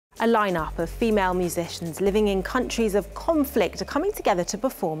A lineup of female musicians living in countries of conflict are coming together to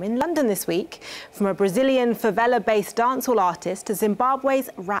perform in London this week. From a Brazilian favela-based dancehall artist to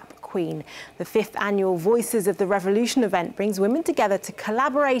Zimbabwe's rap queen. The 5th annual Voices of the Revolution event brings women together to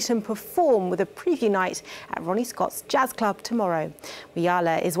collaborate and perform with a preview night at Ronnie Scott's Jazz Club tomorrow.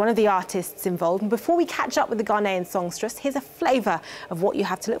 Wiyaala is one of the artists involved. And before we catch up with the Ghanaian songstress, here's a flavour of what you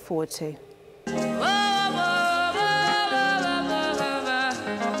have to look forward to.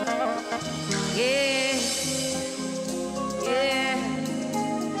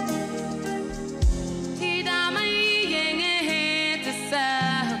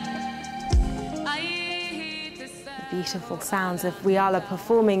 Beautiful sounds of Wiyaala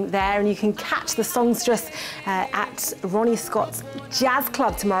performing there, and you can catch the songstress at Ronnie Scott's Jazz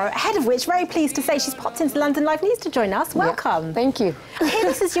Club tomorrow, ahead of which, very pleased to say, she's popped into London Live News to join us. Welcome. Yeah, thank you. Here,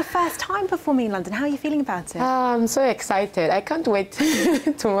 this is your first time performing in London. How are you feeling about it? I'm so excited. I can't wait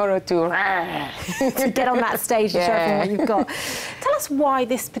tomorrow to get on that stage and show everyone what you've got. Tell us why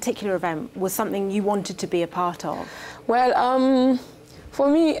this particular event was something you wanted to be a part of. Well, for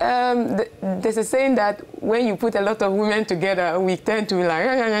me, there's a saying that when you put a lot of women together, we tend to be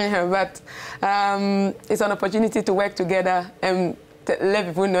like, but it's an opportunity to work together and let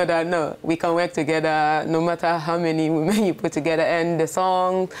people know that, no, we can work together no matter how many women you put together. And the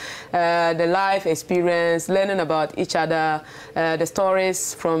song, the life experience, learning about each other, the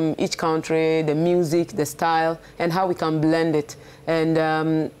stories from each country, the music, the style, and how we can blend it.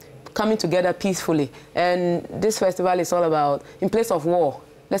 And coming together peacefully. And this festival is all about, in place of war,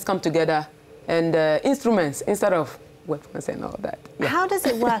 let's come together, and instruments instead of weapons and all that. Yeah. How does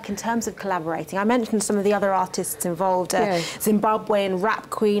it work in terms of collaborating? I mentioned some of the other artists involved, Zimbabwean rap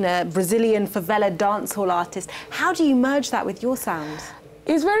queen, a Brazilian favela dancehall artist. How do you merge that with your sound?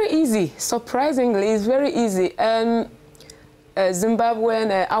 It's very easy. Surprisingly, it's very easy.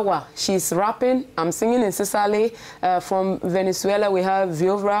 Zimbabwean Awa, she's rapping, I'm singing in el-salahi. From Venezuela, we have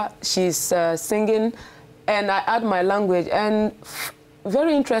Viovra, she's singing, and I add my language. And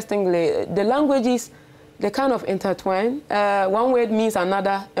very interestingly, the languages, they kind of intertwine. One word means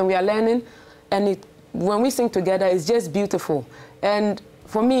another, and we are learning. And when we sing together, it's just beautiful. And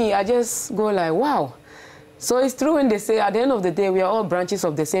for me, I just go like, wow. So it's true when they say, at the end of the day, we are all branches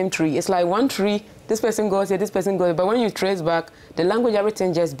of the same tree. It's like one tree, this person goes here, this person goes here. But when you trace back, the language,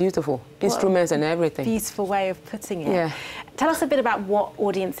 everything just beautiful. Instruments and everything. Beautiful way of putting it. Yeah. Tell us a bit about what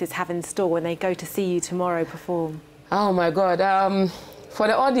audiences have in store when they go to see you tomorrow perform. Oh, my God. For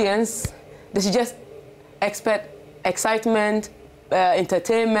the audience, they should just expect excitement,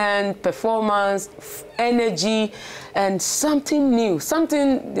 entertainment, performance, energy, and something new,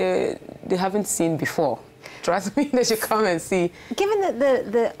 something they haven't seen before. Trust me, they should come and see. Given that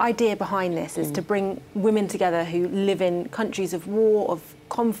the idea behind this is to bring women together who live in countries of war, of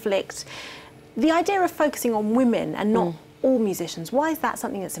conflict, the idea of focusing on women and not all musicians, why is that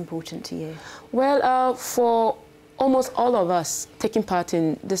something that's important to you? Well, for almost all of us taking part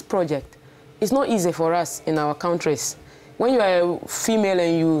in this project, it's not easy for us in our countries. When you are a female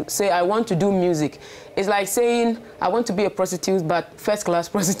and you say, I want to do music, it's like saying, I want to be a prostitute, but first-class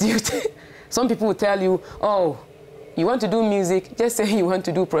prostitute. Some people will tell you, oh, you want to do music, just say you want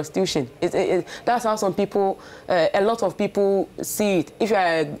to do prostitution. That's how some people, a lot of people see it. If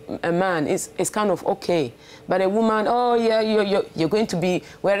you're a man, it's kind of okay. But a woman, oh yeah, you're going to be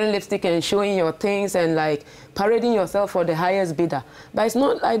wearing lipstick and showing your things and like parading yourself for the highest bidder. But it's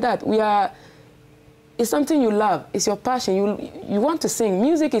not like that. It's something you love. It's your passion. You want to sing.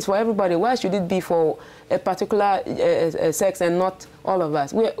 Music is for everybody. Why should it be for a particular sex and not all of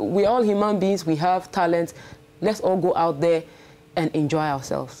us? We're all human beings. We have talents. Let's all go out there and enjoy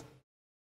ourselves.